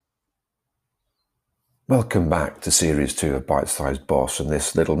Welcome back to Series 2 of Bite-Sized Boss and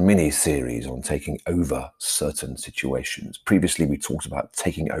this little mini-series on taking over certain situations. Previously, we talked about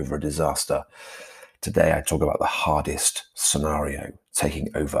taking over a disaster. Today, I talk about the hardest scenario, taking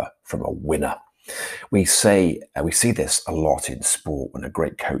over from a winner. We see this a lot in sport when a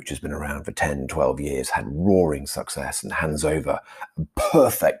great coach has been around for 10, 12 years, had roaring success and hands over a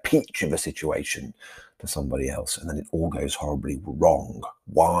perfect peach of a situation to somebody else, and then it all goes horribly wrong.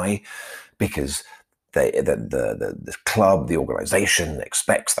 Why? Because the club, the organization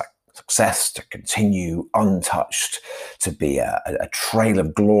expects that success to continue untouched, to be a trail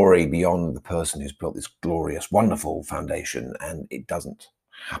of glory beyond the person who's built this glorious, wonderful foundation, and it doesn't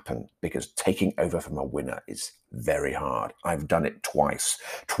happen because taking over from a winner is very hard. I've done it twice.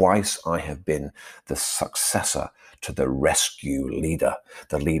 Twice I have been the successor to the rescue leader,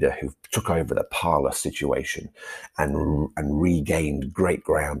 the leader who took over the parlor situation and regained great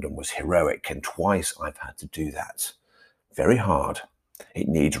ground and was heroic. And twice I've had to do that. Very hard. It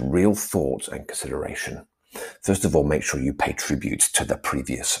needs real thought and consideration. First of all, make sure you pay tribute to the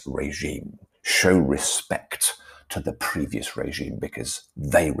previous regime. Show respect to the previous regime because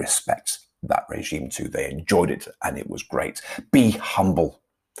they respect that regime too. They enjoyed it and it was great. Be humble.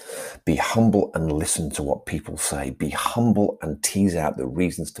 Be humble and listen to what people say. Be humble and tease out the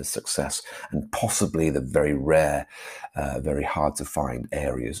reasons to success and possibly the very rare, very hard to find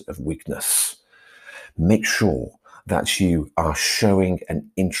areas of weakness. Make sure that you are showing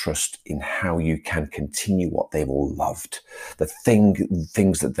an interest in how you can continue what they've all loved. The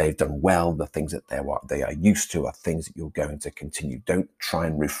things that they've done well, the things that they are used to are things that you're going to continue. Don't try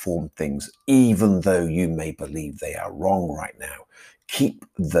and reform things, even though you may believe they are wrong right now. Keep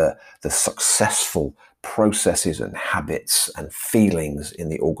the successful processes and habits and feelings in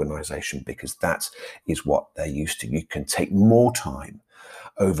the organization because that is what they're used to. You can take more time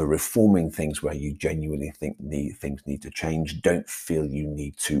over reforming things where you genuinely think things need to change. Don't feel you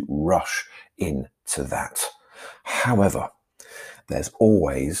need to rush into that. However, there's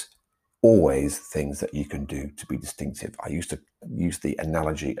always things that you can do to be distinctive. I used to use the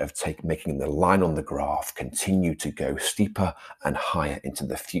analogy of making the line on the graph continue to go steeper and higher into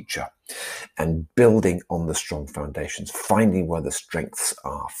the future and building on the strong foundations, finding where the strengths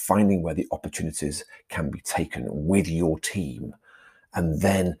are, finding where the opportunities can be taken with your team, and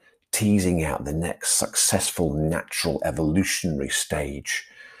then teasing out the next successful natural evolutionary stage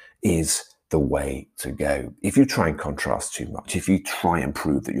is the way to go. If you try and contrast too much, if you try and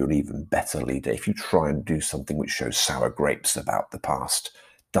prove that you're an even better leader, if you try and do something which shows sour grapes about the past,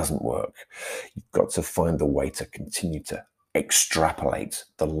 doesn't work. You've got to find the way to continue to extrapolate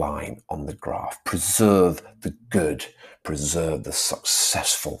the line on the graph, preserve the good, preserve the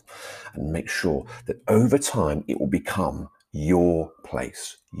successful, and make sure that over time it will become your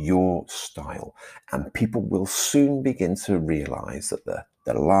place, your style, and people will soon begin to realize that the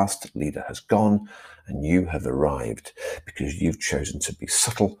last leader has gone and you have arrived because you've chosen to be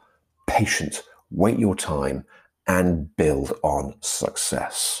subtle, patient, wait your time, and build on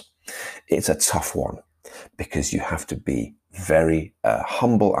success. It's a tough one because you have to be very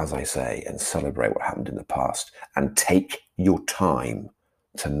humble, as I say, and celebrate what happened in the past and take your time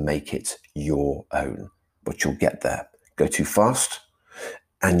to make it your own. But you'll get there. Go too fast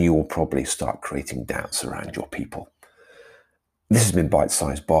and you will probably start creating doubts around your people. This has been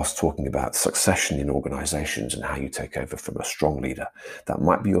Bite-Sized Boss talking about succession in organizations and how you take over from a strong leader. That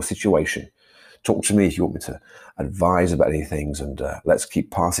might be your situation. Talk to me if you want me to advise about any things, and let's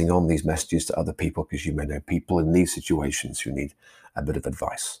keep passing on these messages to other people because you may know people in these situations who need a bit of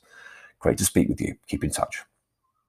advice. Great to speak with you. Keep in touch.